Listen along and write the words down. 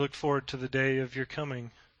Look forward to the day of your coming.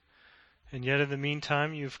 And yet in the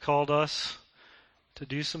meantime, you've called us to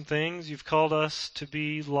do some things. You've called us to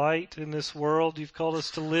be light in this world. You've called us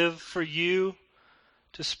to live for you,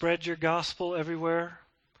 to spread your gospel everywhere.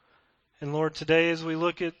 And Lord, today as we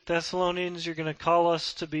look at Thessalonians, you're going to call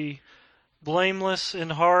us to be blameless in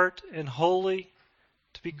heart and holy,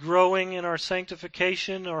 to be growing in our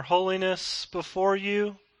sanctification, our holiness before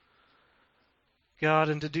you. God,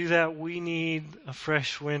 and to do that, we need a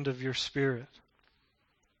fresh wind of your Spirit.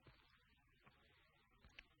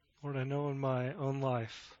 Lord, I know in my own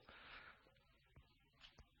life,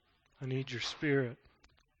 I need your Spirit.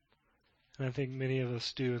 And I think many of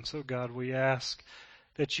us do. And so, God, we ask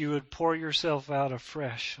that you would pour yourself out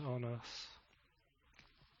afresh on us.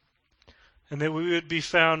 And that we would be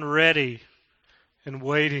found ready and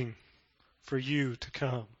waiting for you to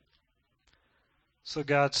come. So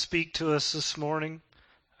God, speak to us this morning.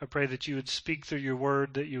 I pray that you would speak through your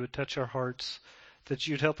word, that you would touch our hearts, that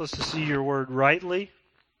you'd help us to see your word rightly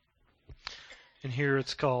and hear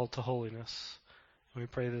its call to holiness. And we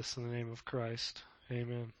pray this in the name of Christ.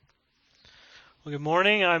 Amen. Well, good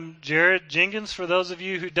morning. I'm Jared Jenkins, for those of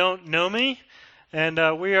you who don't know me. And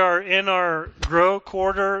we are in our Grow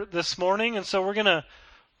quarter this morning. And so we're gonna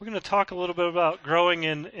talk a little bit about growing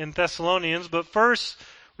in Thessalonians. But first,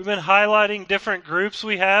 we've been highlighting different groups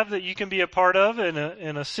we have that you can be a part of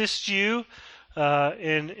and assist you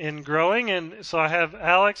in growing. And so I have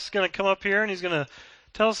Alex going to come up here, and he's going to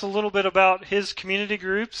tell us a little bit about his community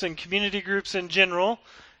groups and community groups in general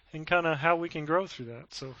and kind of how we can grow through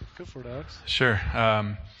that. So go for it, Alex. Sure.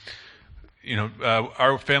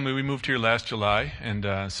 Our family, we moved here last July,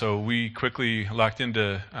 and so we quickly locked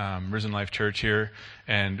into Risen Life Church here,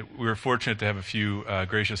 and we were fortunate to have a few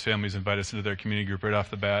gracious families invite us into their community group right off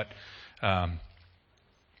the bat.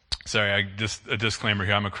 Just a disclaimer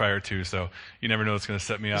here, I'm a crier too, so you never know what's going to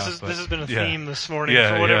set me off. This has been a theme this morning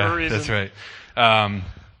for whatever reason. That's right.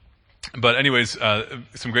 But anyways,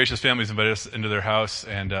 some gracious families invited us into their house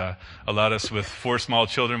and allowed us with 4 small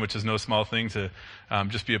children, which is no small thing, to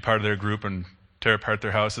just be a part of their group and tear apart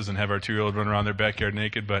their houses and have our 2-year-old run around their backyard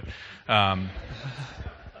naked. But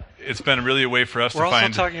it's been really a way for us to find... We're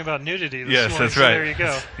also talking about nudity this morning, that's so right. There you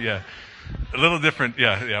go. Yeah. A little different.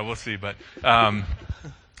 Yeah, we'll see. But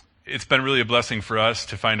it's been really a blessing for us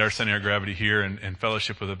to find our center of gravity here and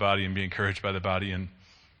fellowship with the body and be encouraged by the body. And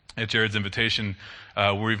at Jared's invitation,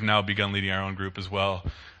 we've now begun leading our own group as well,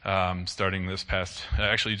 starting this past,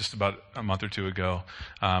 actually just about a month or 2 ago.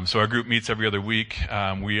 So our group meets every other week.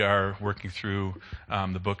 We are working through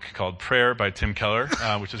the book called Prayer by Tim Keller,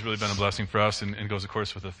 which has really been a blessing for us and goes, of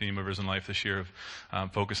course, with the theme of Risen Life this year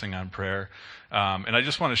of focusing on prayer. And I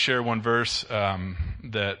just want to share one verse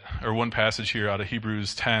one passage here out of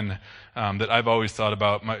Hebrews 10 that I've always thought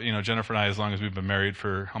about. Jennifer and I, as long as we've been married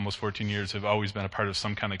for almost 14 years, have always been a part of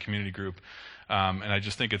some kind of community group. And I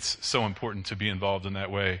just think it's so important to be involved in that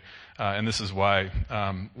way. And this is why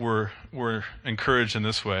we're encouraged in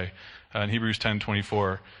this way. In Hebrews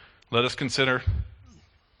 10:24, let us consider,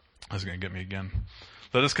 that's going to get me again.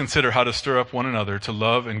 Let us consider how to stir up one another to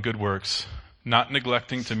love and good works, not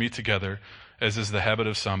neglecting to meet together, as is the habit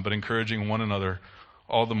of some, but encouraging one another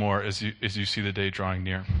all the more as you see the day drawing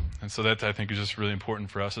near. And so that, I think, is just really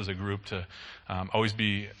important for us as a group to always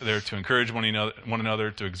be there to encourage one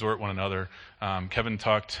another, to exhort one another. Pastor Kevin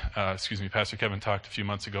talked a few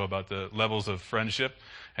months ago about the levels of friendship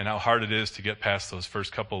and how hard it is to get past those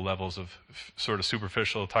first couple levels of sort of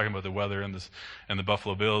superficial, talking about the weather and the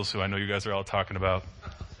Buffalo Bills, who I know you guys are all talking about.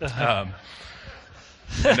 And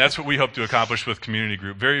that's what we hope to accomplish with community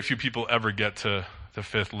group. Very few people ever get to the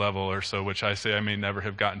 5th level or so, which I say I may never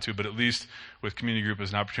have gotten to, but at least with community group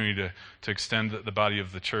is an opportunity to extend the body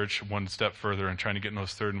of the church one step further and trying to get in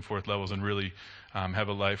those 3rd and 4th levels and really have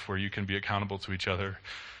a life where you can be accountable to each other.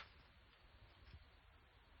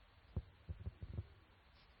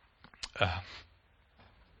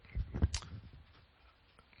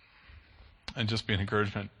 And just be an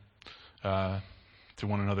encouragement to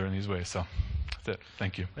one another in these ways. So that's it.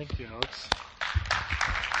 Thank you. Thank you, Alex.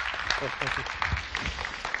 Thank you.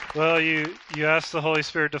 Well, you ask the Holy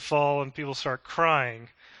Spirit to fall and people start crying.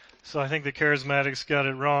 So I think the charismatics got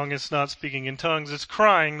it wrong. It's not speaking in tongues. It's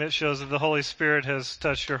crying that shows that the Holy Spirit has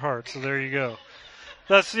touched your heart. So there you go.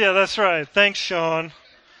 That's right. Thanks, Sean.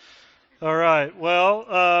 All right.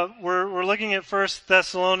 Well, we're looking at 1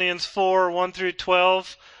 Thessalonians 4, 1 through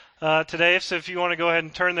 12 today. So if you want to go ahead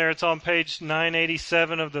and turn there, it's on page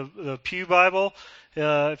 987 of the Pew Bible.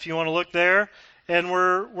 If you want to look there. And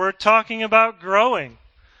we're talking about growing.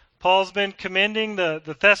 Paul's been commending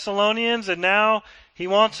the Thessalonians, and now he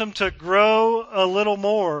wants them to grow a little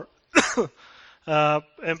more.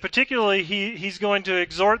 And particularly, he's going to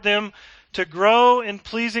exhort them to grow in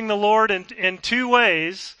pleasing the Lord in two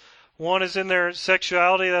ways. One is in their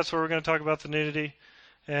sexuality. That's where we're going to talk about the nudity.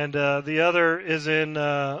 And the other is in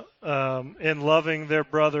loving their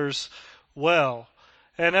brothers well.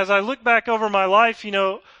 And as I look back over my life,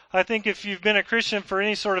 I think if you've been a Christian for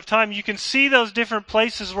any sort of time, you can see those different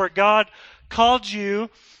places where God called you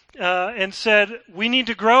and said, we need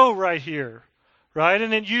to grow right here, right?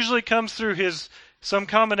 And it usually comes through some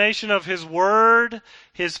combination of His Word,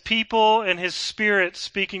 His people, and His Spirit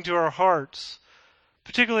speaking to our hearts.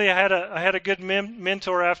 Particularly, I had a good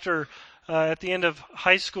mentor after at the end of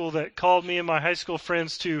high school that called me and my high school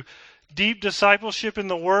friends to deep discipleship in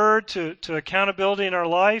the Word, to accountability in our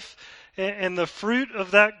life. And the fruit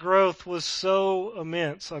of that growth was so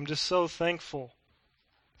immense. I'm just so thankful.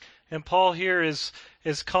 And Paul here is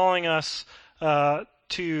calling us to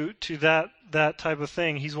that type of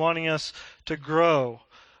thing. He's wanting us to grow.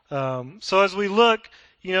 So as we look,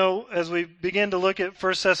 as we begin to look at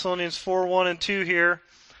 1 Thessalonians 4:1 and 2 here,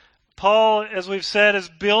 Paul, as we've said, is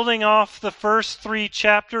building off the first 3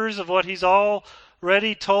 chapters of what he's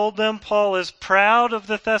already told them. Paul is proud of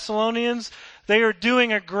the Thessalonians. They are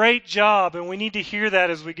doing a great job, and we need to hear that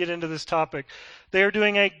as we get into this topic. They are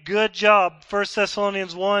doing a good job. 1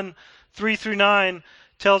 Thessalonians 1:3-9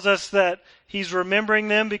 tells us that he's remembering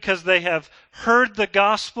them because they have heard the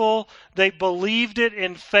gospel, they believed it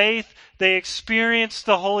in faith, they experienced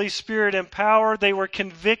the Holy Spirit in power, they were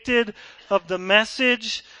convicted of the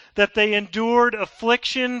message, that they endured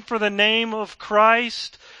affliction for the name of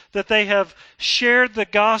Christ, that they have shared the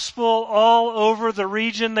gospel all over the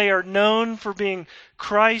region. They are known for being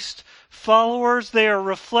Christ followers. They are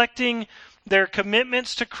reflecting their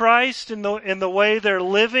commitments to Christ in the way they're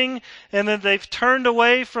living, and that they've turned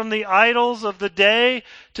away from the idols of the day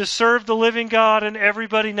to serve the living God, and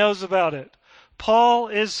everybody knows about it.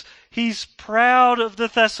 Paul he's proud of the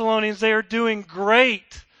Thessalonians. They are doing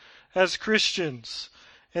great as Christians.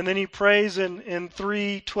 And then he prays in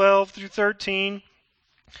 3:12-13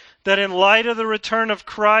 that in light of the return of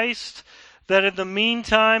Christ, that in the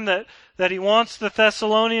meantime that he wants the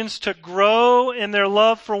Thessalonians to grow in their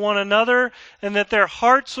love for one another, and that their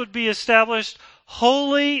hearts would be established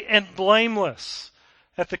holy and blameless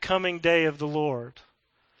at the coming day of the Lord.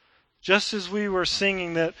 Just as we were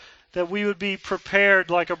singing that we would be prepared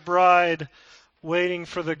like a bride waiting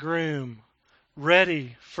for the groom,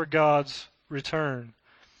 ready for God's return.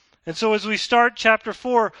 And so as we start chapter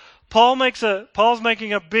 4, Paul's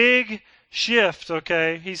making a big shift,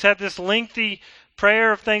 okay? He's had this lengthy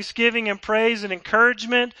prayer of thanksgiving and praise and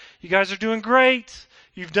encouragement. You guys are doing great.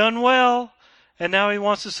 You've done well. And now he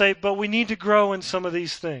wants to say, but we need to grow in some of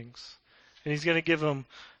these things. And he's going to give them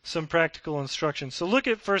some practical instructions. So look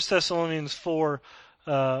at 1 Thessalonians 4,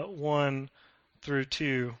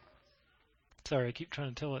 1-2. Sorry, I keep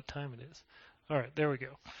trying to tell what time it is. All right, there we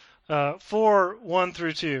go. 4,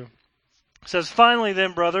 1-2. It says, finally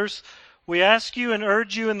then, brothers, we ask you and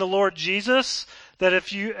urge you in the Lord Jesus that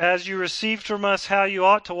as you received from us how you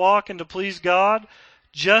ought to walk and to please God,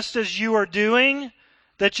 just as you are doing,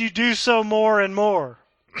 that you do so more and more.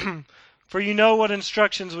 For you know what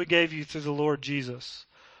instructions we gave you through the Lord Jesus.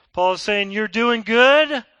 Paul is saying, you're doing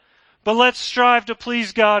good, but let's strive to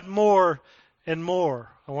please God more and more.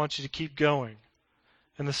 I want you to keep going.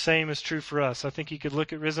 And the same is true for us. I think you could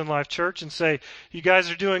look at Risen Life Church and say, you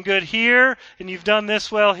guys are doing good here, and you've done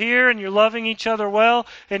this well here, and you're loving each other well,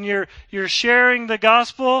 and you're sharing the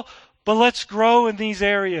gospel, but let's grow in these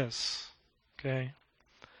areas. Okay?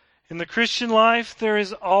 In the Christian life, there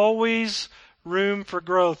is always room for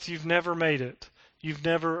growth. You've never made it. You've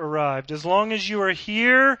never arrived. As long as you are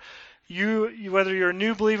here, whether you're a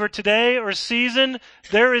new believer today or seasoned,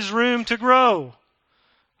 there is room to grow.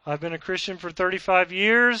 I've been a Christian for 35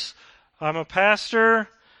 years. I'm a pastor,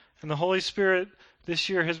 and the Holy Spirit this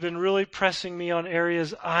year has been really pressing me on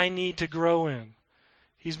areas I need to grow in.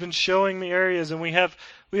 He's been showing me areas, and we have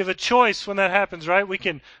a choice when that happens, right? We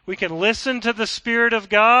can listen to the Spirit of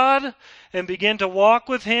God and begin to walk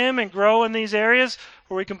with Him and grow in these areas,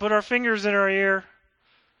 or we can put our fingers in our ear,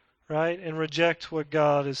 right, and reject what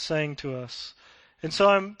God is saying to us. And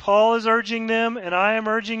so Paul is urging them, and I am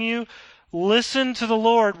urging you, listen to the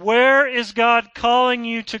Lord. Where is God calling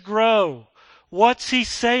you to grow? What's He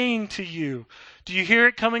saying to you? Do you hear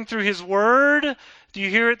it coming through His Word? Do you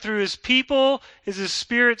hear it through His people? Is His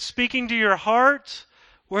Spirit speaking to your heart?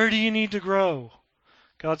 Where do you need to grow?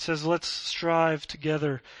 God says, let's strive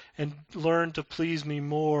together and learn to please me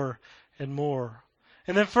more and more.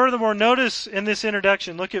 And then furthermore, notice in this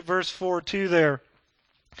introduction, look at verse 4:2 there.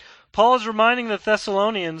 Paul is reminding the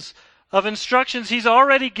Thessalonians of instructions he's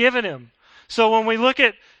already given him. So when we look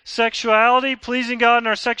at sexuality, pleasing God in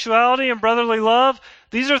our sexuality and brotherly love,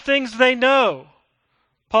 these are things they know.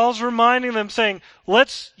 Paul's reminding them, saying,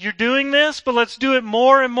 you're doing this, but let's do it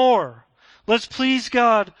more and more. Let's please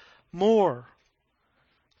God more.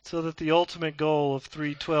 So that the ultimate goal of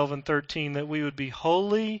 3:12 and 13, that we would be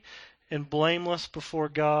holy and blameless before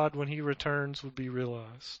God when He returns, would be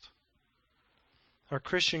realized. Our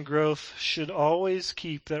Christian growth should always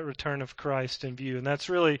keep that return of Christ in view. And that's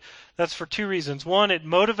for two reasons. One, it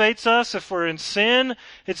motivates us if we're in sin.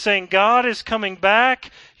 It's saying God is coming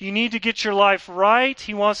back. You need to get your life right.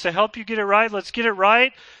 He wants to help you get it right. Let's get it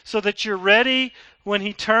right so that you're ready when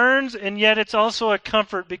He turns. And yet it's also a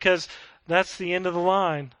comfort because that's the end of the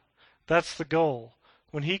line. That's the goal.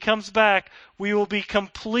 When He comes back, we will be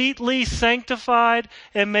completely sanctified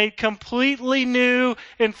and made completely new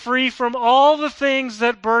and free from all the things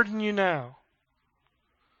that burden you now.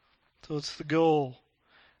 So it's the goal.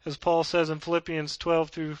 As Paul says in Philippians 12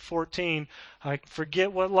 through 14, I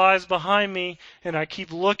forget what lies behind me and I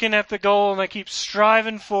keep looking at the goal and I keep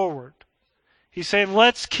striving forward. He's saying,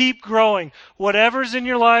 let's keep growing. Whatever's in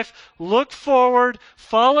your life, look forward,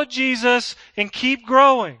 follow Jesus, and keep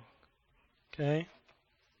growing. Okay?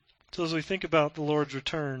 So as we think about the Lord's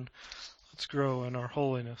return, let's grow in our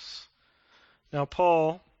holiness. Now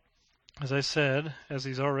Paul, as I said, as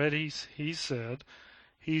he's said,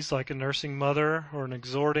 he's like a nursing mother or an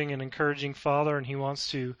exhorting and encouraging father, and he wants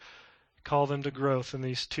to call them to growth in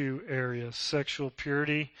these two areas, sexual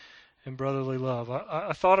purity and brotherly love.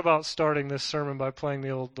 I thought about starting this sermon by playing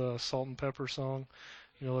the old Salt and Pepper song.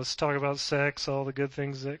 Let's talk about sex, all the good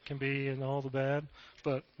things that can be and all the bad.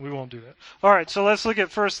 But we won't do that. All right, so let's look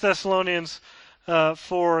at 1 Thessalonians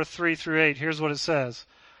 4, 3 through 8. Here's what it says.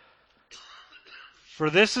 For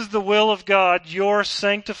this is the will of God, your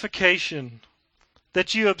sanctification,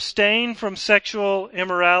 that you abstain from sexual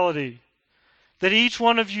immorality, that each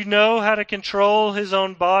one of you know how to control his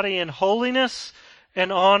own body in holiness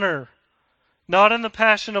and honor, not in the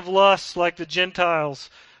passion of lust like the Gentiles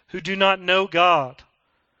who do not know God.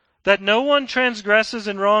 That no one transgresses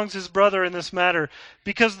and wrongs his brother in this matter,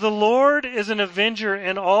 because the Lord is an avenger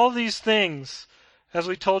in all these things, as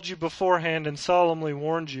we told you beforehand and solemnly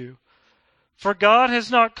warned you. For God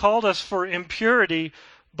has not called us for impurity,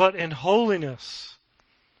 but in holiness.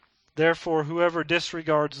 Therefore, whoever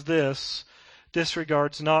disregards this,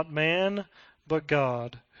 disregards not man, but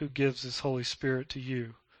God, who gives His Holy Spirit to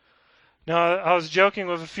you. Now, I was joking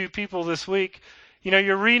with a few people this week.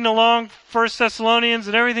 You're reading along 1 Thessalonians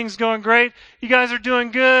and everything's going great. You guys are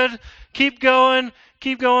doing good. Keep going.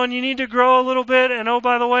 Keep going. You need to grow a little bit. And oh,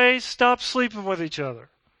 by the way, stop sleeping with each other.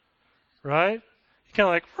 Right? You kind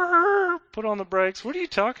of like, put on the brakes. What are you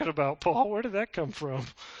talking about, Paul? Where did that come from?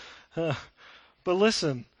 But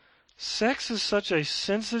listen, sex is such a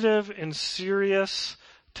sensitive and serious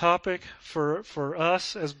topic for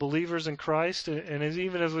us as believers in Christ. And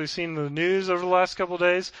even as we've seen in the news over the last couple of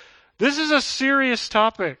days, this is a serious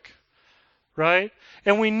topic, right?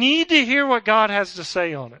 And we need to hear what God has to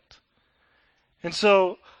say on it. And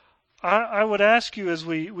so I would ask you as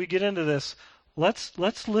we get into this, let's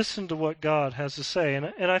listen to what God has to say.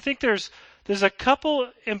 And I think there's a couple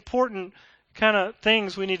important kind of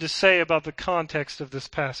things we need to say about the context of this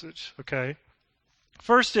passage, okay?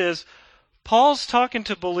 First is, Paul's talking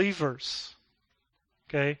to believers,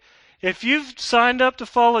 okay? If you've signed up to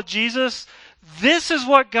follow Jesus, this is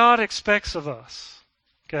what God expects of us.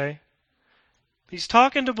 Okay? He's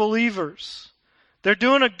talking to believers. They're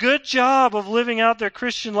doing a good job of living out their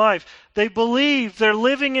Christian life. They believe, they're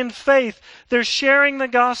living in faith, they're sharing the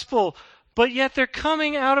gospel, but yet they're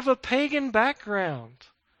coming out of a pagan background.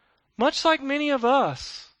 Much like many of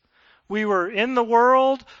us. We were in the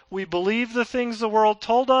world, we believed the things the world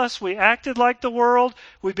told us, we acted like the world,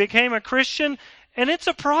 we became a Christian, and it's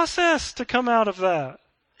a process to come out of that.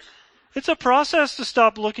 It's a process to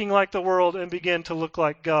stop looking like the world and begin to look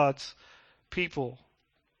like God's people.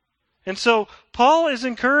 And so Paul is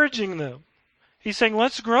encouraging them. He's saying,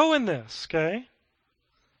 let's grow in this, okay?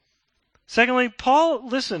 Secondly,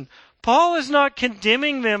 Paul is not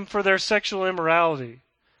condemning them for their sexual immorality.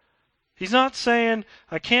 He's not saying,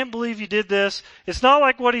 I can't believe you did this. It's not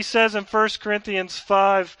like what he says in 1 Corinthians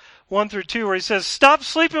 5, 1 through 2, where he says, stop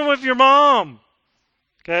sleeping with your mom.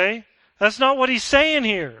 Okay? That's not what he's saying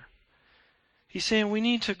here. He's saying we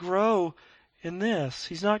need to grow in this.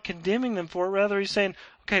 He's not condemning them for it. Rather, he's saying,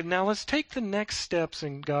 okay, now let's take the next steps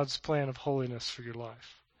in God's plan of holiness for your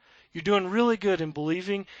life. You're doing really good in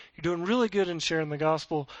believing. You're doing really good in sharing the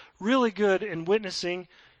gospel. Really good in witnessing.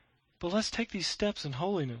 But let's take these steps in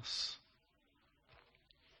holiness.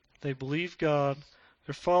 They believe God.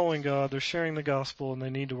 They're following God, they're sharing the gospel, and they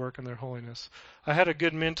need to work on their holiness. I had a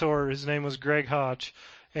good mentor, his name was Greg Hodge,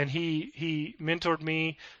 and he mentored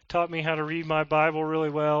me, taught me how to read my Bible really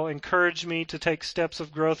well, encouraged me to take steps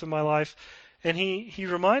of growth in my life. And he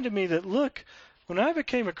reminded me that, look, when I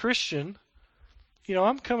became a Christian,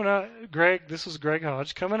 I'm coming out, this was Greg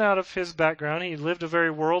Hodge, coming out of his background. He lived a very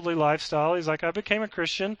worldly lifestyle. He's like, I became a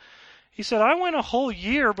Christian. He said, I went a whole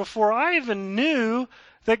year before I even knew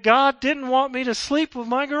that God didn't want me to sleep with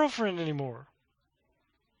my girlfriend anymore.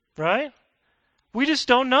 Right? We just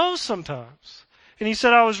don't know sometimes. And he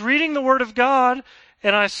said, I was reading the Word of God,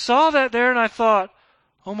 and I saw that there, and I thought,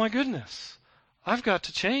 oh my goodness, I've got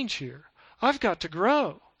to change here. I've got to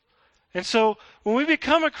grow. And so when we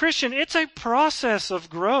become a Christian, it's a process of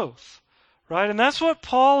growth. Right? And that's what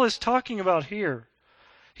Paul is talking about here.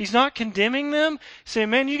 He's not condemning them. He's saying,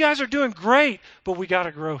 man, you guys are doing great, but we got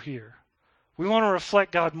to grow here. We want to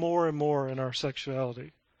reflect God more and more in our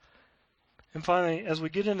sexuality. And finally, as we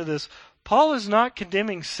get into this, Paul is not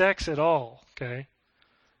condemning sex at all, okay?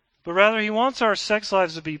 But rather, he wants our sex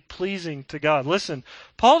lives to be pleasing to God. Listen,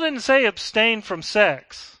 Paul didn't say abstain from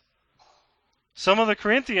sex. Some of the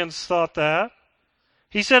Corinthians thought that.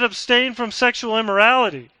 He said abstain from sexual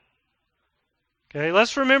immorality. Okay,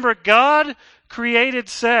 let's remember God created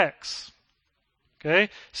sex. Okay,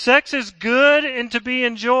 sex is good and to be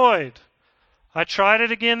enjoyed. I tried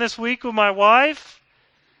it again this week with my wife.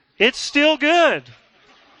 It's still good.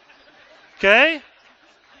 Okay?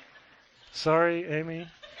 Sorry, Amy.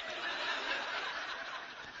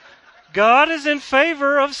 God is in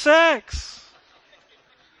favor of sex.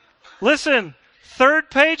 Listen, 3rd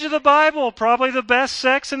page of the Bible, probably the best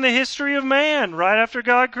sex in the history of man, right after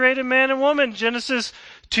God created man and woman, Genesis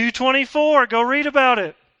 2:24. Go read about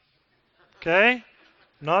it. Okay?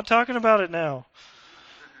 I'm not talking about it now.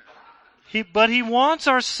 But he wants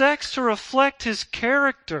our sex to reflect his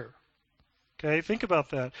character. Okay, think about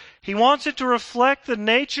that. He wants it to reflect the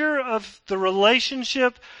nature of the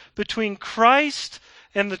relationship between Christ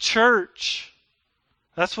and the church.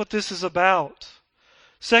 That's what this is about.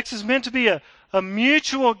 Sex is meant to be a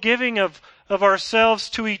mutual giving of ourselves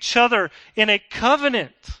to each other in a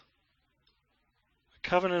covenant. A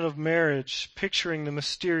covenant of marriage, picturing the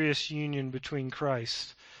mysterious union between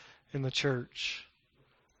Christ and the church.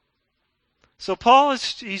 So Paul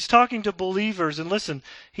he's talking to believers, and listen,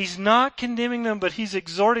 he's not condemning them, but he's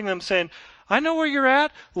exhorting them, saying, I know where you're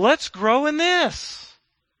at. Let's grow in this.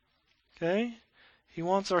 Okay? He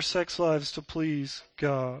wants our sex lives to please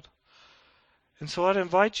God. And so I'd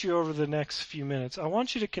invite you over the next few minutes. I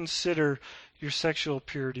want you to consider your sexual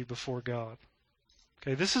purity before God.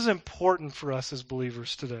 Okay, this is important for us as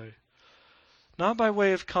believers today. Not by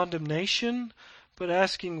way of condemnation, but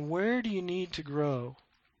asking, where do you need to grow?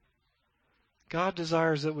 God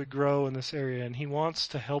desires that we grow in this area, and He wants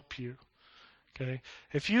to help you. Okay?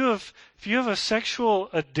 If you have a sexual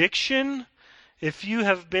addiction, if you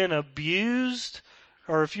have been abused,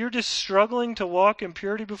 or if you're just struggling to walk in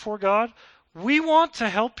purity before God, we want to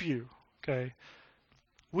help you. Okay?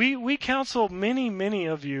 We counsel many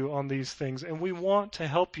of you on these things, and we want to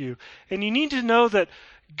help you. And you need to know that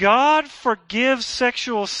God forgives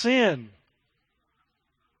sexual sin.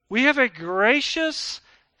 We have a gracious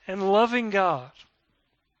and loving God.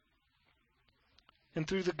 And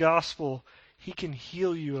through the gospel, He can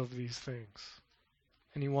heal you of these things.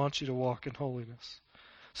 And He wants you to walk in holiness.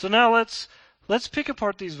 So now let's pick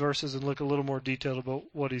apart these verses and look a little more detailed about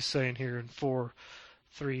what he's saying here in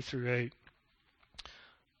 4:3-8.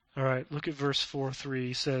 All right, look at verse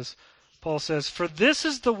 4:3. Paul says, "For this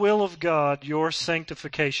is the will of God, your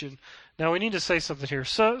sanctification." Now we need to say something here.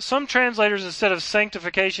 So some translators, instead of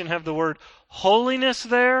sanctification, have the word holiness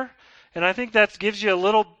there. And I think that gives you a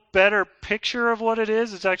little better picture of what it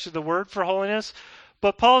is. It's actually the word for holiness.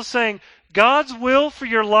 But Paul's saying, God's will for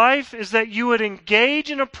your life is that you would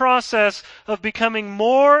engage in a process of becoming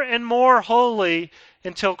more and more holy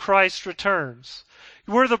until Christ returns.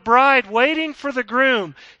 We're the bride waiting for the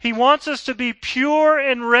groom. He wants us to be pure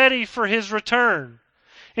and ready for His return.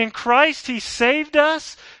 In Christ, He saved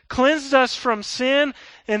us, cleansed us from sin,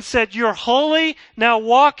 and said, you're holy, now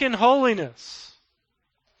walk in holiness.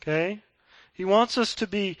 Okay? He wants us to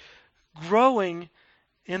be growing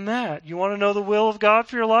in that. You want to know the will of God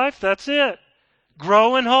for your life? That's it.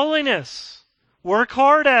 Grow in holiness. Work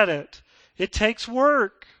hard at it. It takes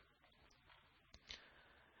work.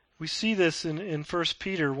 We see this in 1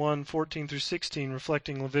 Peter 1:14-16,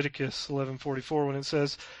 reflecting Leviticus 11:44, when it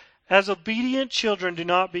says, "As obedient children, do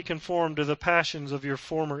not be conformed to the passions of your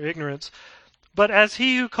former ignorance, but as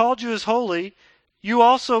He who called you is holy, you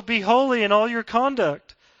also be holy in all your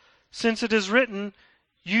conduct, since it is written,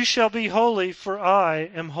 You shall be holy, for I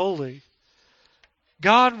am holy.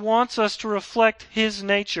 God wants us to reflect His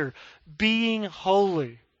nature, being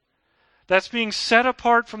holy. That's being set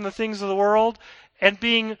apart from the things of the world and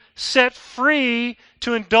being set free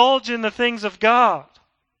to indulge in the things of God.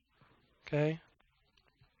 Okay?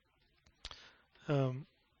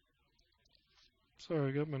 Sorry,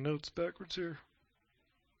 I got my notes backwards here.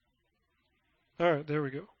 All right, there we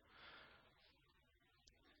go.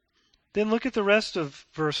 Then look at the rest of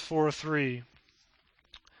verse 4:3.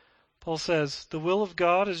 Paul says, the will of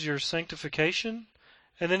God is your sanctification.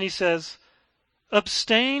 And then he says,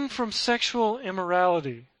 abstain from sexual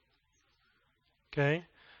immorality. Okay?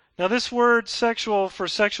 Now this word sexual for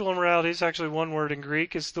sexual immorality is actually one word in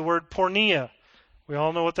Greek. It's the word porneia. We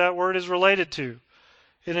all know what that word is related to.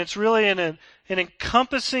 And it's really an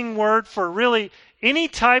encompassing word for really any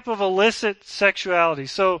type of illicit sexuality.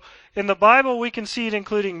 So in the Bible, we can see it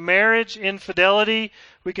including marriage, infidelity.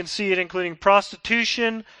 We can see it including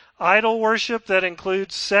prostitution, idol worship that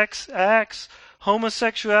includes sex acts,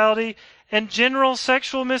 homosexuality, and general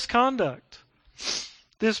sexual misconduct.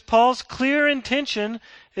 This Paul's clear intention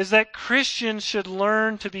is that Christians should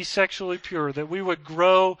learn to be sexually pure, that we would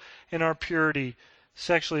grow in our purity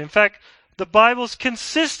sexually. In fact, the Bible's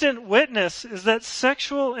consistent witness is that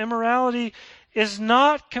sexual immorality is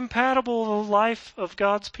not compatible with the life of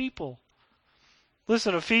God's people.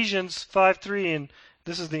 Listen, Ephesians 5:3, and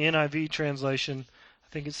this is the NIV translation. I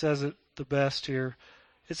think it says it the best here.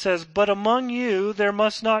 It says, but among you there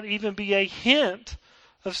must not even be a hint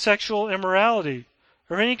of sexual immorality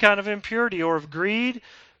or any kind of impurity or of greed,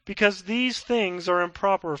 because these things are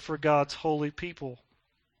improper for God's holy people.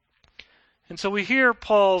 And so we hear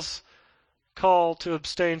Paul's call to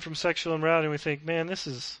abstain from sexual immorality, and we think, man, this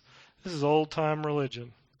is old-time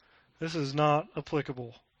religion. This is not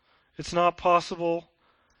applicable. It's not possible.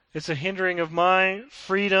 It's a hindering of my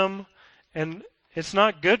freedom, and it's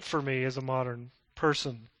not good for me as a modern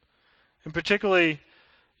person. And particularly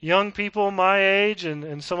young people my age,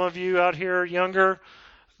 and some of you out here younger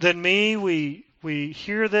than me, we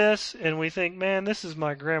hear this and we think, man, this is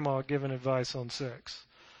my grandma giving advice on sex.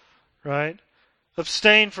 Right?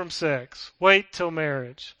 Abstain from sex. Wait till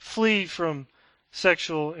marriage. Flee from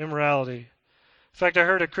sexual immorality. In fact, I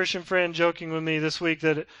heard a Christian friend joking with me this week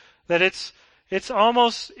that it's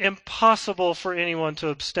almost impossible for anyone to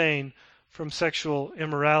abstain from sexual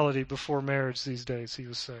immorality before marriage these days, he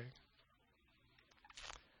was saying.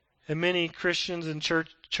 And many Christians and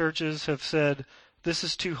churches have said, this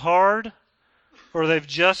is too hard, or they've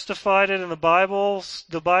justified it in the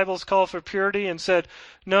Bible's call for purity, and said,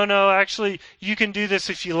 no, actually, you can do this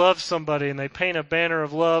if you love somebody, and they paint a banner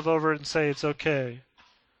of love over it and say it's okay.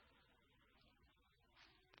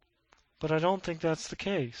 But I don't think that's the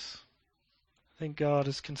case. I think God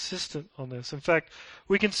is consistent on this. In fact,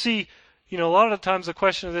 we can see, a lot of the times the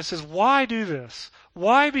question of this is, why do this?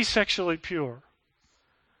 Why be sexually pure?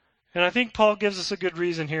 And I think Paul gives us a good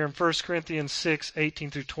reason here in 1 Corinthians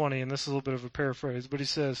 6:18-20, and this is a little bit of a paraphrase, but he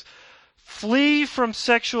says, flee from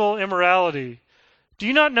sexual immorality. Do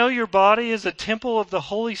you not know your body is a temple of the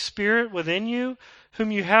Holy Spirit within you,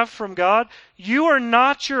 whom you have from God? You are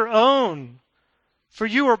not your own, for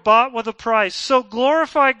you were bought with a price. So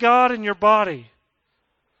glorify God in your body.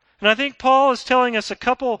 And I think Paul is telling us a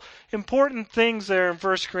couple important things there in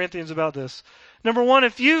 1 Corinthians about this. Number one,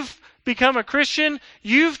 if you've become a Christian,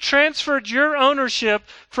 you've transferred your ownership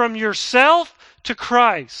from yourself to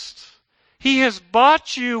Christ. He has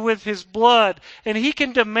bought you with His blood, and He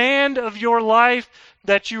can demand of your life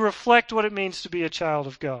that you reflect what it means to be a child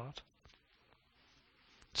of God.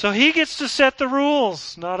 So He gets to set the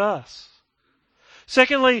rules, not us.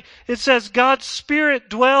 Secondly, it says God's Spirit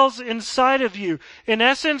dwells inside of you. In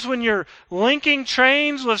essence, when you're linking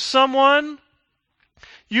trains with someone,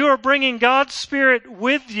 you are bringing God's Spirit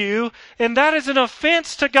with you, and that is an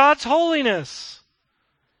offense to God's holiness.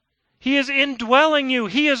 He is indwelling you.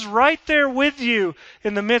 He is right there with you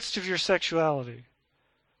in the midst of your sexuality,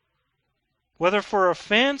 whether for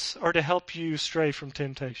offense or to help you stray from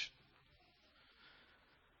temptation.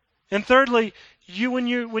 And thirdly, when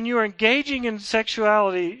you are engaging in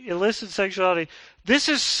sexuality, illicit sexuality, this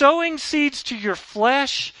is sowing seeds to your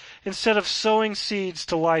flesh instead of sowing seeds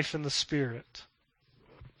to life in the Spirit.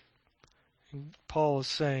 And Paul is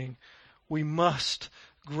saying we must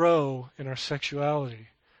grow in our sexuality.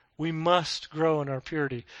 We must grow in our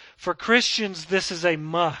purity. For Christians, this is a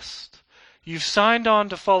must. You've signed on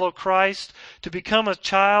to follow Christ, to become a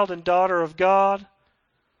child and daughter of God.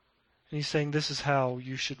 And he's saying this is how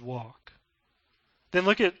you should walk. Then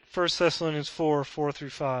look at 1 Thessalonians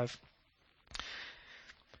 4:4-5.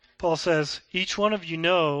 Paul says, each one of you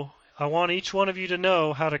know I want each one of you to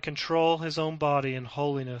know how to control his own body in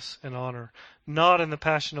holiness and honor, not in the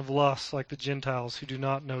passion of lust like the Gentiles who do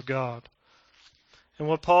not know God. And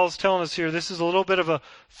what Paul's telling us here, this is a little bit of a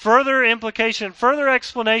further implication, further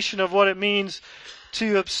explanation of what it means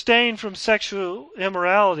to abstain from sexual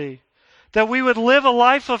immorality. That we would live a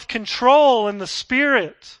life of control in the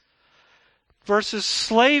Spirit versus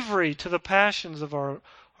slavery to the passions of our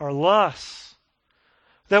lusts.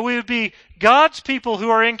 That we would be God's people who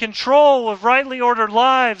are in control of rightly ordered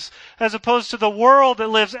lives as opposed to the world that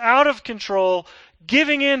lives out of control,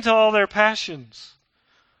 giving in to all their passions.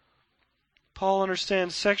 Paul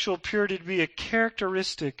understands sexual purity to be a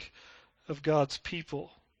characteristic of God's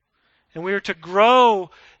people. And we are to grow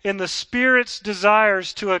in the Spirit's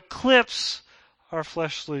desires to eclipse our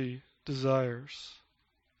fleshly desires.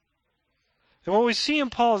 And what we see in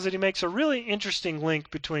Paul is that he makes a really interesting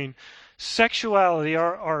link between sexuality,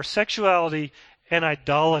 our sexuality, and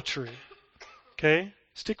idolatry. Okay?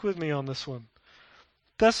 Stick with me on this one.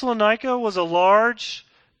 Thessalonica was a large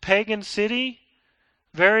pagan city,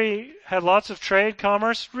 had lots of trade,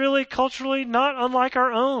 commerce, really culturally not unlike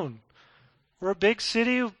our own. We're a big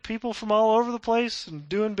city of people from all over the place and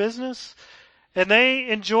doing business. And they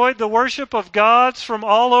enjoyed the worship of gods from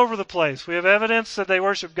all over the place. We have evidence that they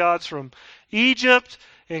worship gods from Egypt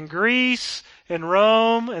and Greece and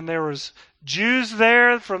Rome, and there was Jews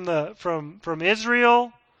there from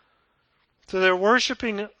Israel. So they're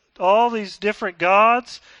worshiping all these different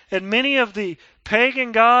gods, and many of the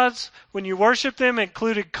pagan gods, when you worship them,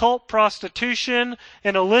 included cult prostitution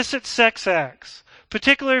and illicit sex acts,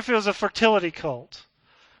 particularly if it was a fertility cult,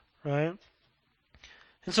 right?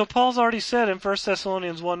 And so Paul's already said in 1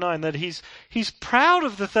 Thessalonians 1:9 that he's proud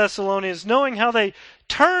of the Thessalonians, knowing how they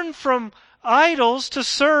turned from idols to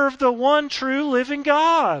serve the one true living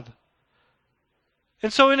God.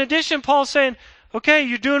 And so in addition, Paul's saying, okay,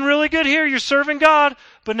 you're doing really good here, you're serving God,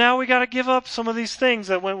 but now we got to give up some of these things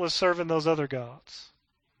that went with serving those other gods.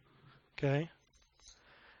 Okay?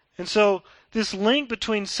 And so this link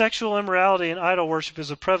between sexual immorality and idol worship is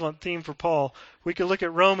a prevalent theme for Paul. We could look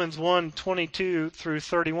at Romans 1:22 through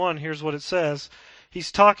 31. Here's what it says.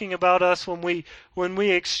 He's talking about us when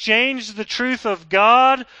we exchange the truth of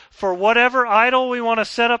God for whatever idol we want to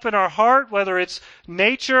set up in our heart, whether it's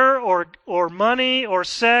nature or money or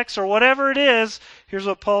sex or whatever it is. Here's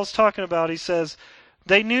what Paul's talking about. He says,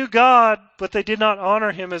 they knew God, but they did not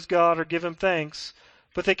honor him as God or give him thanks.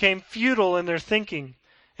 But they became futile in their thinking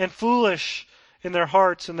and foolish in their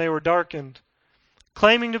hearts, and they were darkened.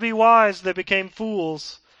 Claiming to be wise, they became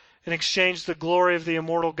fools and exchanged the glory of the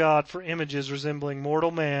immortal God for images resembling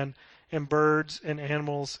mortal man and birds and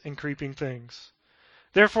animals and creeping things.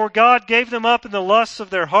 Therefore God gave them up in the lusts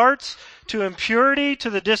of their hearts to impurity,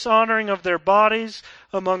 to the dishonoring of their bodies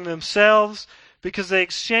among themselves, because they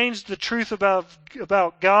exchanged the truth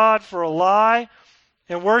about God for a lie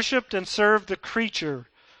and worshipped and served the creature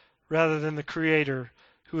rather than the Creator,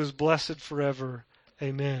 who is blessed forever.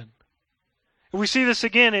 Amen. And we see this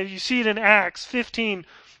again, and you see it in Acts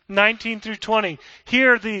 15:19 through 20.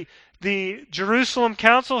 Here the Jerusalem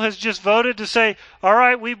Council has just voted to say, all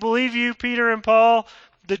right, we believe you, Peter and Paul.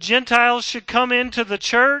 The Gentiles should come into the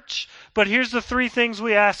church, but here's the three things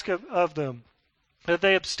we ask of them. That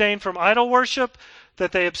they abstain from idol worship,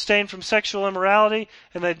 that they abstain from sexual immorality,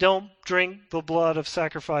 and they don't drink the blood of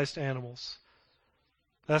sacrificed animals.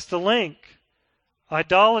 That's the link.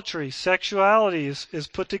 Idolatry, sexuality is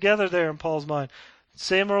put together there in Paul's mind.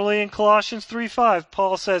 Similarly in Colossians 3:5,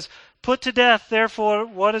 Paul says, put to death, therefore,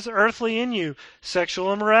 what is earthly in you,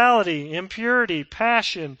 sexual immorality, impurity,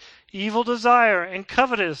 passion, evil desire, and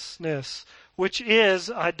covetousness, which is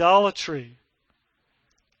idolatry.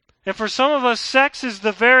 And for some of us, sex is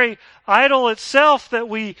the very idol itself that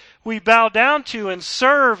we bow down to and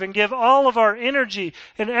serve and give all of our energy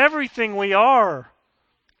and everything we are.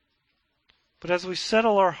 But as we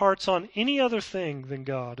settle our hearts on any other thing than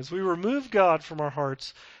God, as we remove God from our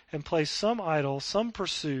hearts and place some idol, some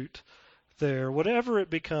pursuit there, whatever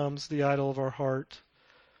it becomes, the idol of our heart,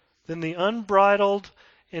 then the unbridled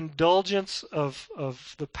indulgence of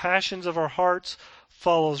the passions of our hearts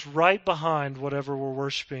follows right behind whatever we're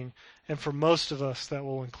worshiping. And for most of us, that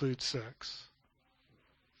will include sex.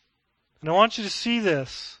 And I want you to see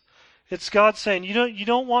this. It's God saying, you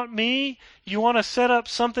don't want me? You want to set up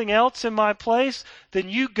something else in my place? Then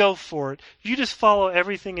you go for it. You just follow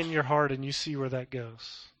everything in your heart and you see where that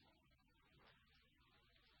goes.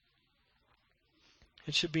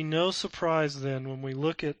 It should be no surprise then when we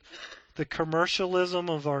look at the commercialism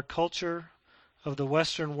of our culture, of the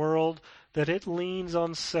Western world, that it leans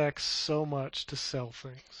on sex so much to sell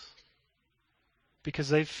things. Because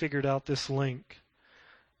they've figured out this link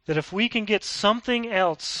That if we can get something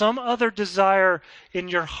else, some other desire in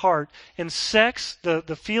your heart, and sex, the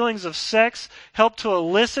feelings of sex, help to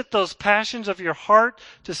elicit those passions of your heart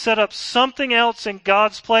to set up something else in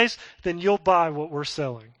God's place, then you'll buy what we're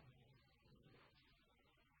selling.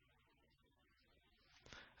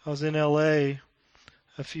 I was in L.A.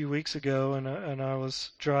 a few weeks ago, and I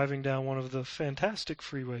was driving down one of the fantastic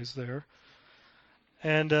freeways there.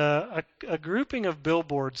 And a grouping of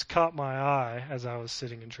billboards caught my eye as I was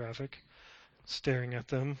sitting in traffic, staring at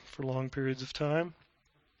them for long periods of time.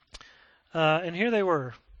 And here they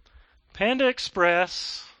were. Panda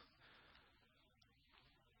Express,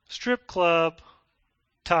 strip club,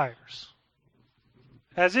 tires.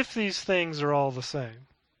 As if these things are all the same.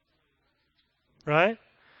 Right?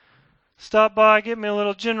 Stop by, get me a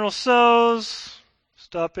little General Tso's,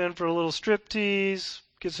 stop in for a little striptease,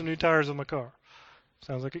 get some new tires on my car.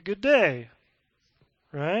 Sounds like a good day,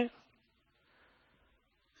 right?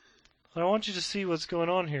 I want you to see what's going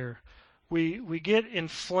on here. We get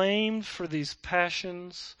inflamed for these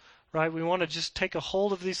passions, right? We want to just take a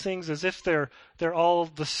hold of these things as if they're all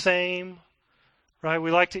the same, right?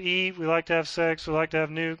 We like to eat, we like to have sex, we like to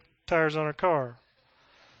have new tires on our car.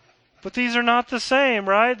 But these are not the same,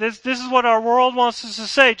 right? This is what our world wants us to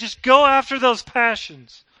say. Just go after those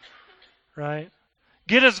passions, right?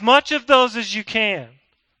 Get as much of those as you can.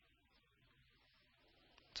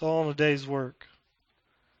 It's all in a day's work.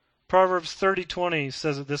 Proverbs 30:20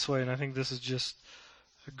 says it this way, and I think this is just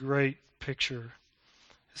a great picture.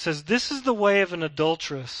 It says, "This is the way of an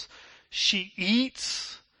adulteress. She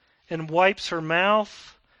eats and wipes her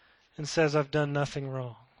mouth and says, 'I've done nothing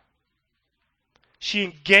wrong.'" She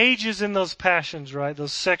engages in those passions, right?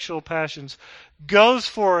 Those sexual passions. Goes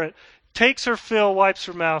for it. Takes her fill, wipes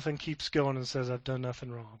her mouth, and keeps going and says, "I've done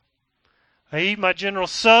nothing wrong. I eat my General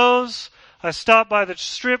Tso's. I stop by the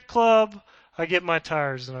strip club. I get my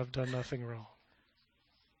tires, and I've done nothing wrong.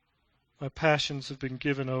 My passions have been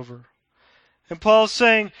given over." And Paul's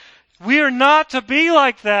saying, we are not to be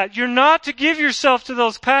like that. You're not to give yourself to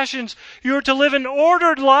those passions. You are to live an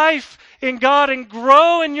ordered life in God and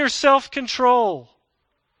grow in your self-control.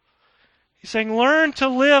 He's saying, learn to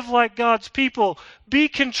live like God's people. Be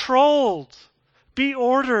controlled. Be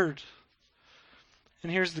ordered.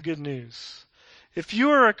 And here's the good news. If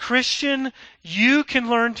you are a Christian, you can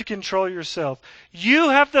learn to control yourself. You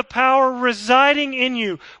have the power residing in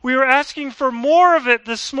you. We are asking for more of it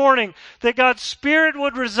this morning, that God's Spirit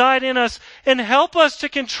would reside in us and help us to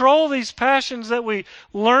control these passions that we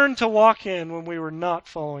learned to walk in when we were not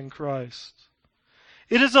following Christ.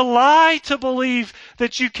 It is a lie to believe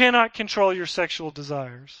that you cannot control your sexual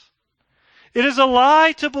desires. It is a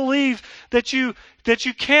lie to believe that you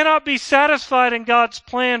cannot be satisfied in God's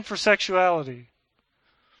plan for sexuality.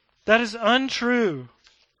 That is untrue.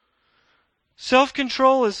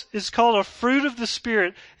 Self-control is called a fruit of the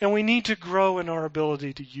Spirit, and we need to grow in our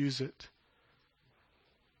ability to use it.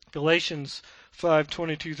 Galatians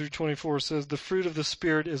 5:22 through 24 says, "The fruit of the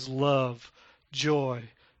Spirit is love, joy,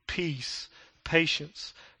 peace,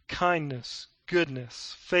 patience, kindness,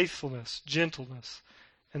 goodness, faithfulness, gentleness,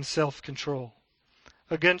 and self-control.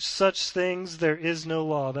 Against such things there is no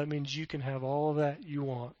law." That means you can have all of that you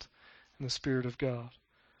want in the Spirit of God.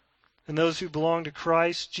 "And those who belong to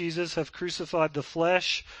Christ Jesus have crucified the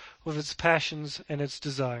flesh with its passions and its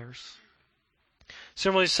desires."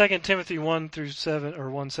 Similarly, 2 Timothy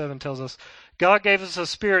 1:7 tells us, "God gave us a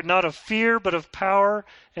spirit not of fear, but of power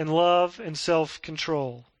and love and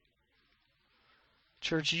self-control."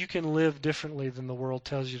 Church, you can live differently than the world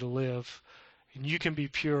tells you to live. And you can be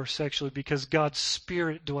pure sexually because God's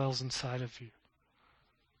Spirit dwells inside of you.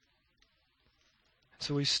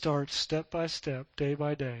 So we start step by step, day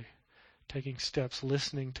by day, taking steps,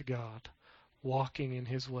 listening to God, walking in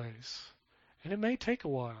His ways. And it may take a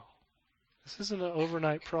while. This isn't an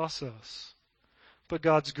overnight process. But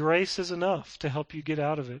God's grace is enough to help you get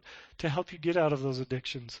out of it, to help you get out of those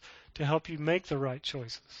addictions, to help you make the right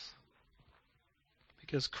choices.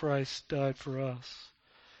 Because Christ died for us.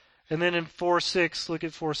 And then in 4:6, look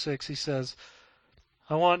at 4:6, he says,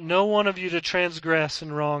 "I want no one of you to transgress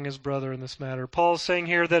and wrong his brother in this matter." Paul's saying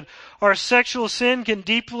here that our sexual sin can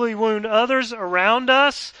deeply wound others around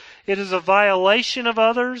us. It is a violation of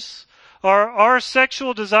others. Our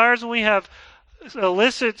sexual desires when we have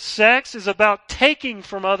illicit sex is about taking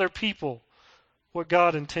from other people what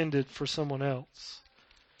God intended for someone else.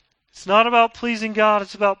 It's not about pleasing God,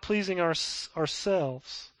 it's about pleasing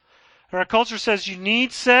ourselves. And our culture says you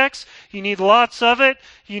need sex, you need lots of it,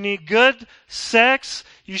 you need good sex,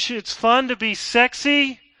 it's fun to be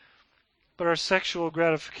sexy, but our sexual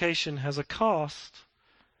gratification has a cost,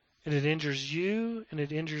 and it injures you and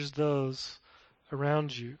it injures those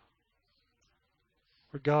around you,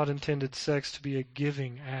 where God intended sex to be a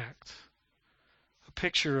giving act, a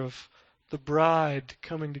picture of the bride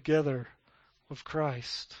coming together with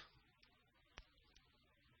Christ.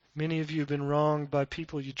 Many of you have been wronged by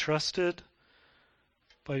people you trusted,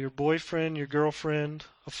 by your boyfriend, your girlfriend,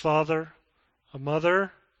 a father, a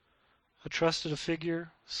mother, a trusted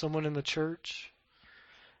figure, someone in the church.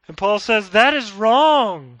 And Paul says that is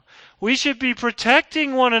wrong. We should be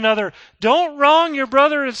protecting one another. Don't wrong your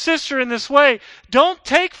brother and sister in this way. Don't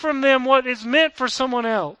take from them what is meant for someone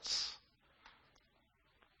else.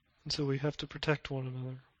 And so we have to protect one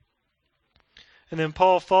another. And then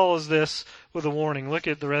Paul follows this with a warning. Look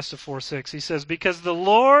at the rest of 4:6. He says, because the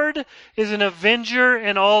Lord is an avenger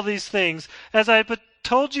in all these things, as I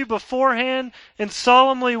told you beforehand and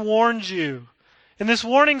solemnly warned you. And this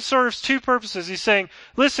warning serves two purposes. He's saying,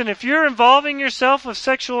 listen, if you're involving yourself with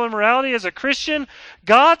sexual immorality as a Christian,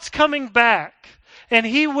 God's coming back, and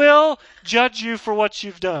He will judge you for what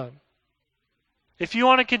you've done. If you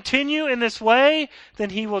want to continue in this way,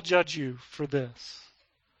 then He will judge you for this.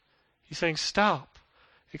 He's saying, stop.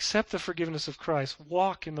 Accept the forgiveness of Christ.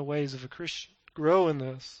 Walk in the ways of a Christian. Grow in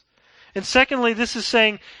this. And secondly, this is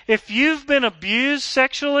saying, if you've been abused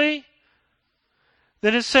sexually,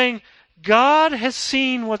 then it's saying, God has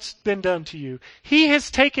seen what's been done to you. He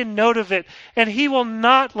has taken note of it, and He will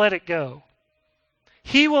not let it go.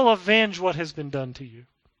 He will avenge what has been done to you.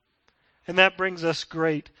 And that brings us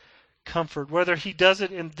great comfort. Whether He does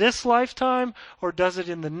it in this lifetime or does it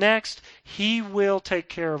in the next, He will take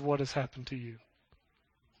care of what has happened to you.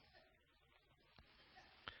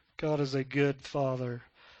 God is a good Father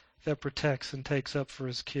that protects and takes up for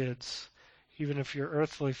His kids, even if your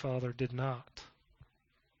earthly father did not.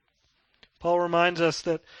 Paul reminds us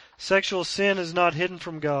that sexual sin is not hidden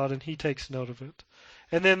from God, and He takes note of it.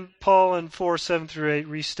 And then Paul in 4:7-8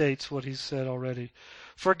 restates what he's said already.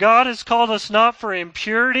 For God has called us not for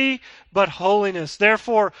impurity, but holiness.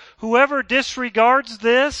 Therefore, whoever disregards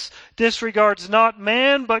this, disregards not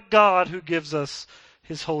man, but God who gives us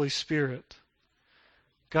His Holy Spirit.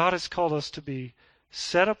 God has called us to be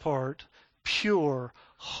set apart, pure,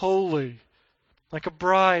 holy, like a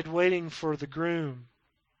bride waiting for the groom.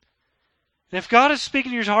 And if God is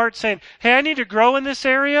speaking to your heart saying, hey, I need to grow in this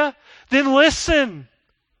area, then listen.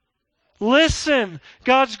 Listen.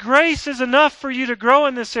 God's grace is enough for you to grow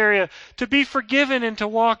in this area, to be forgiven and to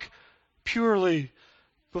walk purely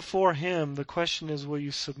before Him. The question is, will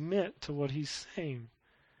you submit to what He's saying?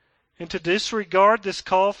 And to disregard this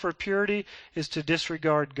call for purity is to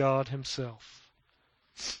disregard God Himself.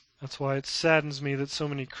 That's why it saddens me that so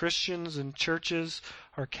many Christians and churches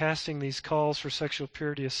are casting these calls for sexual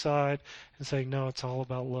purity aside and saying, no, it's all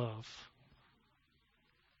about love.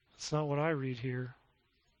 That's not what I read here.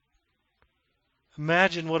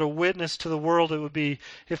 Imagine what a witness to the world it would be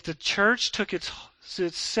if the church took its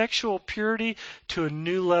sexual purity to a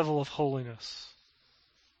new level of holiness.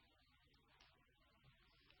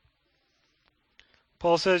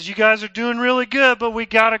 Paul says, you guys are doing really good, but we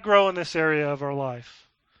got to grow in this area of our life.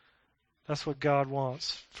 That's what God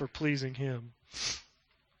wants for pleasing Him.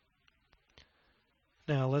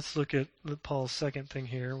 Now, let's look at Paul's second thing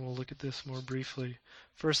here. We'll look at this more briefly.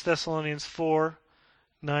 1 Thessalonians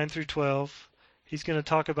 4:9-12. He's going to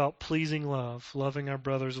talk about pleasing love, loving our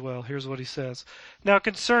brothers well. Here's what he says. Now,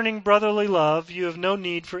 concerning brotherly love, you have no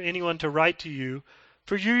need for anyone to write to you,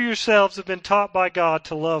 for you yourselves have been taught by God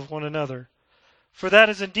to love one another. For that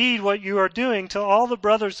is indeed what you are doing to all the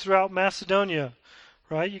brothers throughout Macedonia.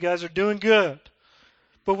 Right? You guys are doing good.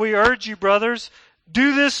 But we urge you, brothers,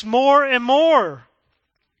 do this more and more.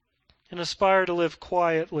 And aspire to live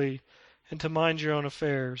quietly and to mind your own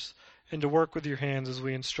affairs and to work with your hands as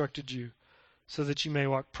we instructed you, so that you may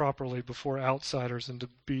walk properly before outsiders and to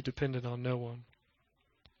be dependent on no one.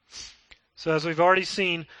 So as we've already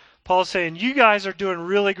seen, Paul's saying, you guys are doing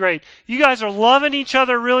really great. You guys are loving each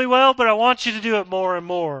other really well, but I want you to do it more and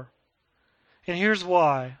more. And here's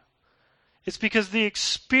why. It's because the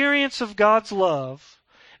experience of God's love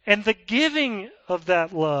and the giving of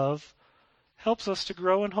that love helps us to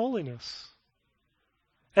grow in holiness.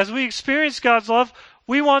 As we experience God's love,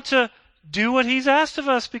 we want to do what He's asked of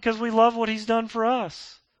us because we love what He's done for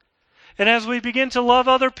us. And as we begin to love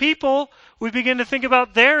other people, we begin to think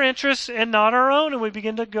about their interests and not our own, and we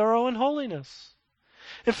begin to grow in holiness.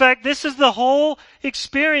 In fact, this is the whole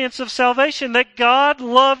experience of salvation, that God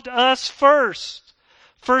loved us first.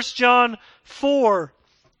 1 John 4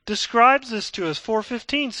 describes this to us.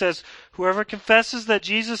 4:15 says, whoever confesses that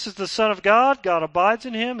Jesus is the Son of God, God abides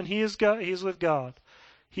in him, and he is with God.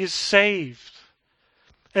 He is saved.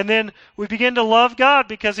 And then we begin to love God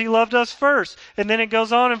because He loved us first. And then it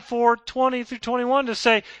goes on in 4:20 through 21 to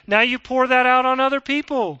say, now you pour that out on other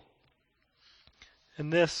people.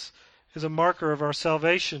 And this is a marker of our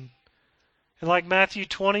salvation. And like Matthew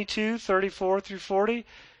 22:34 through 40,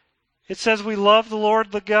 it says we love the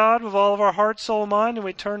Lord the God with all of our heart, soul, and mind, and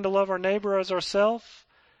we turn to love our neighbor as ourselves,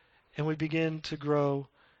 and we begin to grow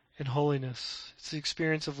in holiness. It's the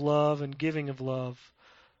experience of love and giving of love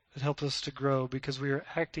that helps us to grow because we are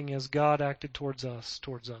acting as God acted towards us,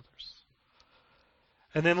 towards others.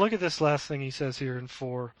 And then look at this last thing he says here in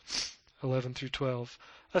 4:11 through 12.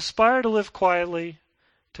 Aspire to live quietly,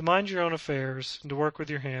 to mind your own affairs, and to work with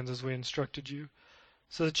your hands as we instructed you,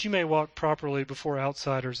 so that you may walk properly before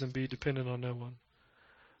outsiders and be dependent on no one.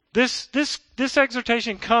 This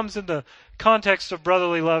exhortation comes in the context of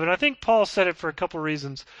brotherly love, and I think Paul said it for a couple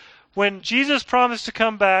reasons. When Jesus promised to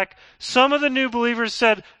come back, some of the new believers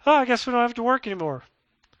said, I guess we don't have to work anymore.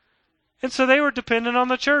 And so they were dependent on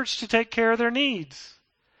the church to take care of their needs.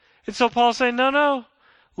 And so Paul's saying, no,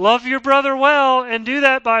 love your brother well, and do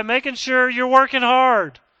that by making sure you're working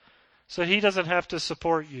hard so he doesn't have to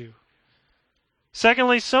support you.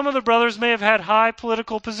 Secondly, some of the brothers may have had high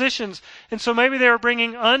political positions, and so maybe they were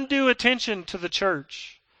bringing undue attention to the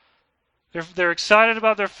church. They're excited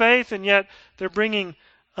about their faith, and yet they're bringing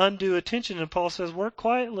undue attention. And Paul says, work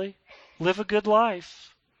quietly, live a good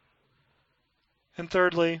life. And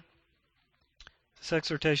thirdly, this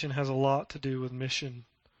exhortation has a lot to do with mission,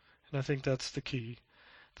 and I think that's the key.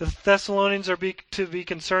 The Thessalonians are to be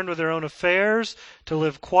concerned with their own affairs, to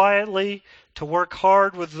live quietly, to work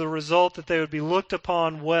hard with the result that they would be looked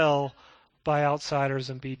upon well by outsiders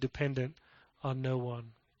and be dependent on no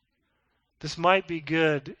one. This might be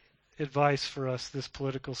good advice for us this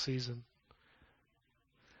political season.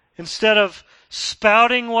 Instead of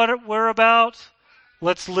spouting what we're about,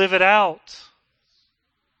 let's live it out.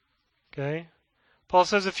 Okay? Paul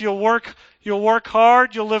says if you'll work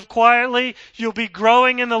hard, you'll live quietly, you'll be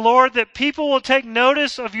growing in the Lord, that people will take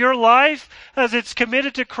notice of your life as it's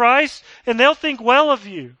committed to Christ, and they'll think well of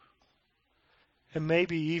you. And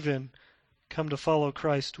maybe even come to follow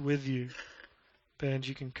Christ with you. Band,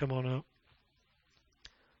 you can come on up.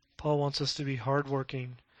 Paul wants us to be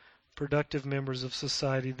hardworking, productive members of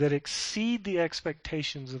society that exceed the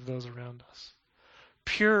expectations of those around us.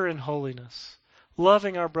 Pure in holiness,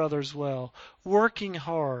 loving our brothers well, working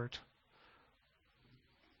hard.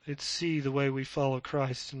 They'd see the way we follow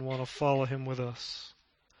Christ and want to follow Him with us.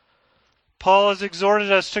 Paul has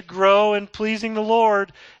exhorted us to grow in pleasing the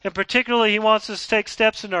Lord, and particularly he wants us to take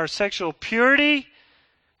steps in our sexual purity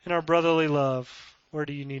and our brotherly love. Where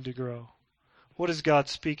do you need to grow? What is God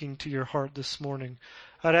speaking to your heart this morning?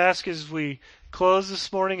 I'd ask as we close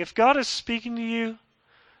this morning, if God is speaking to you,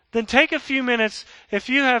 then take a few minutes. If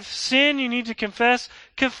you have sin you need to confess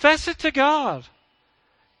it to God.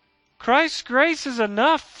 Christ's grace is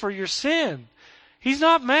enough for your sin. He's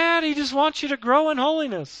not mad. He just wants you to grow in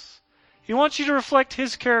holiness. He wants you to reflect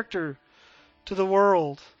His character to the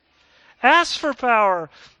world. Ask for power.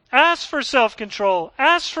 Ask for self-control.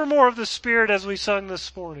 Ask for more of the Spirit as we sung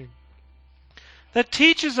this morning. That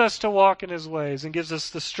teaches us to walk in His ways and gives us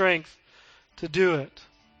the strength to do it.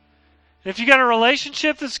 If you got a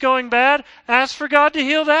relationship that's going bad, ask for God to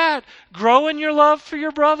heal that. Grow in your love for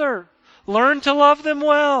your brother. Learn to love them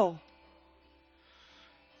well.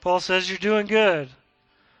 Paul says you're doing good,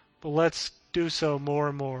 but let's do so more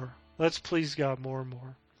and more. Let's please God more and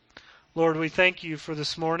more. Lord, we thank you for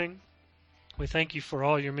this morning. We thank you for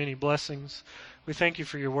all your many blessings. We thank you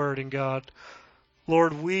for your word, and God,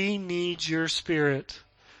 Lord, we need your Spirit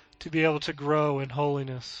to be able to grow in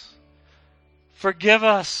holiness. Forgive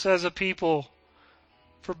us as a people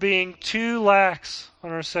for being too lax on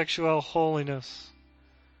our sexual holiness.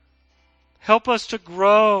 Help us to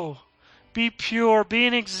grow, be pure, be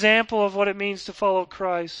an example of what it means to follow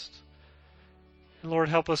Christ. And Lord,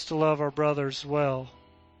 help us to love our brothers well.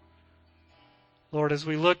 Lord, as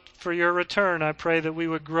we look for your return, I pray that we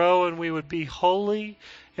would grow and we would be holy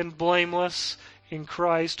and blameless in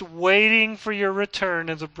Christ, waiting for your return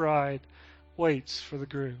as a bride waits for the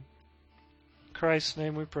groom. In Christ's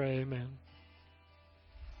name we pray, amen.